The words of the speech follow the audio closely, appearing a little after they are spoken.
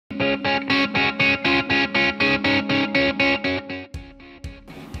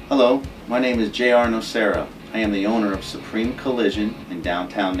Hello, my name is J.R. Nocera. I am the owner of Supreme Collision in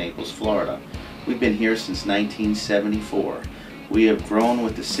downtown Naples, Florida. We've been here since 1974. We have grown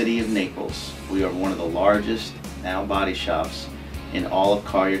with the city of Naples. We are one of the largest now body shops in all of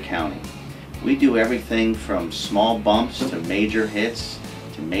Collier County. We do everything from small bumps to major hits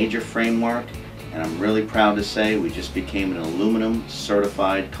to major framework, and I'm really proud to say we just became an aluminum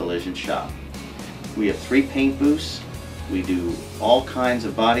certified collision shop. We have 3 paint booths. We do all kinds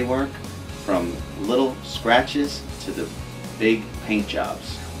of body work, from little scratches to the big paint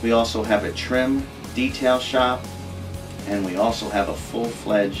jobs. We also have a trim detail shop, and we also have a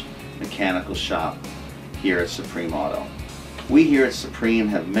full-fledged mechanical shop here at Supreme Auto. We here at Supreme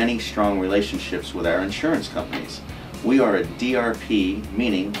have many strong relationships with our insurance companies. We are a DRP,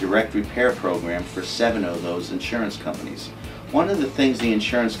 meaning direct repair program, for 7 of those insurance companies. One of the things the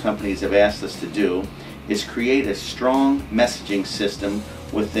insurance companies have asked us to do is create a strong messaging system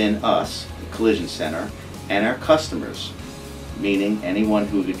within us, the collision center, and our customers, meaning anyone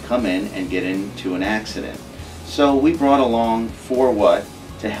who could come in and get into an accident. So we brought along 4What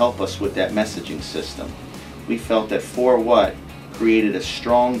to help us with that messaging system. We felt that 4What created a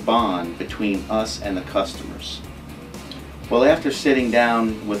strong bond between us and the customers. Well, after sitting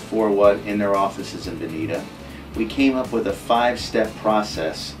down with 4What in their offices in Bonita, we came up with a 5-step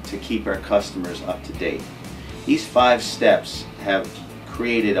process to keep our customers up to date. These 5 steps have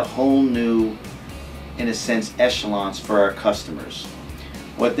created a whole new, in a sense, echelons for our customers.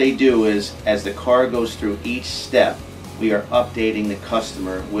 What they do is, as the car goes through each step, we are updating the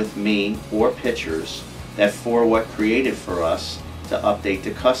customer with me or pictures that 4What created for us to update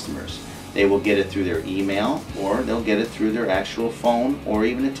the customers. They will get it through their email, or they'll get it through their actual phone, or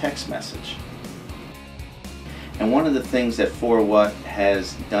even a text message. And one of the things that 4What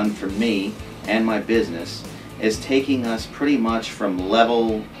has done for me and my business is taking us pretty much from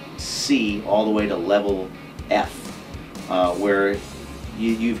level C all the way to level F, where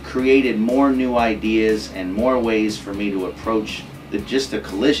you've created more new ideas and more ways for me to approach just the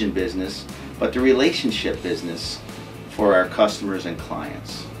collision business, but the relationship business for our customers and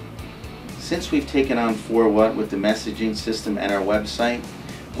clients. Since we've taken on 4What with the messaging system and our website,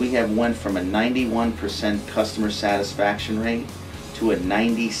 we have went from a 91% customer satisfaction rate to a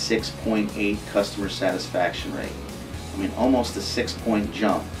 96.8 customer satisfaction rate. I mean, almost a 6-point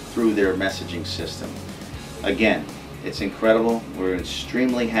jump through their messaging system. Again, it's incredible. We're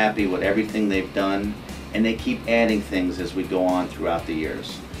extremely happy with everything they've done, and they keep adding things as we go on throughout the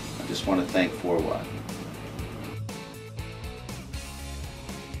years. I just want to thank 4What.